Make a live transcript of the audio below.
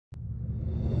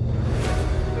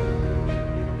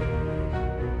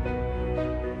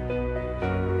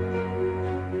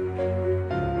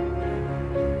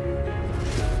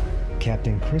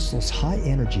Captain Crystal's high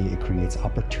energy creates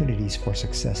opportunities for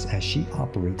success as she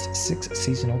operates 6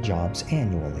 seasonal jobs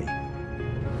annually.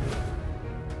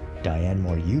 Diane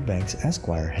Moore Eubanks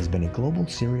Esquire has been a global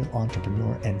serial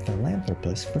entrepreneur and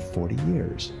philanthropist for 40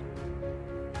 years.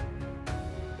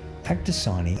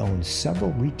 Ektasani owns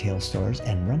several retail stores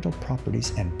and rental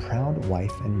properties and proud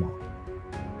wife and mom.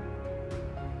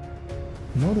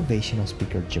 Motivational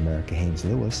speaker Jamaica Haynes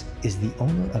Lewis is the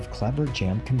owner of Clever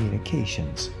Jam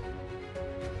Communications.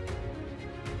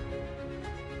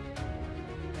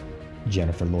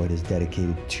 Jennifer Lloyd has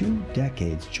dedicated 2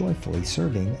 decades joyfully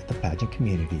serving the pageant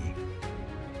community.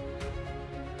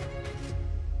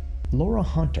 Laura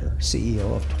Hunter,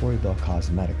 CEO of Torybell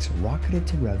Cosmetics, rocketed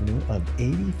to revenue of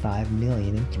 $85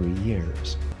 million in 3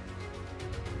 years.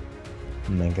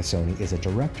 Mangasoni is a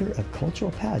director of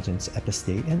cultural pageants at the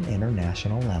state and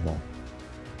international level.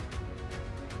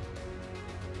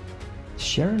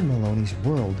 Sharon Maloney's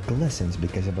world glistens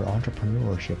because of her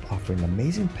entrepreneurship, offering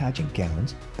amazing pageant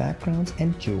gowns, backgrounds,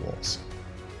 and jewels.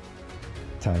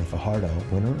 Tanya Fajardo,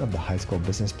 winner of the High School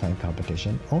Business Plan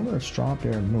competition, owner of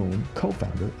Strawberry Moon,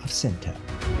 co-founder of Syntec.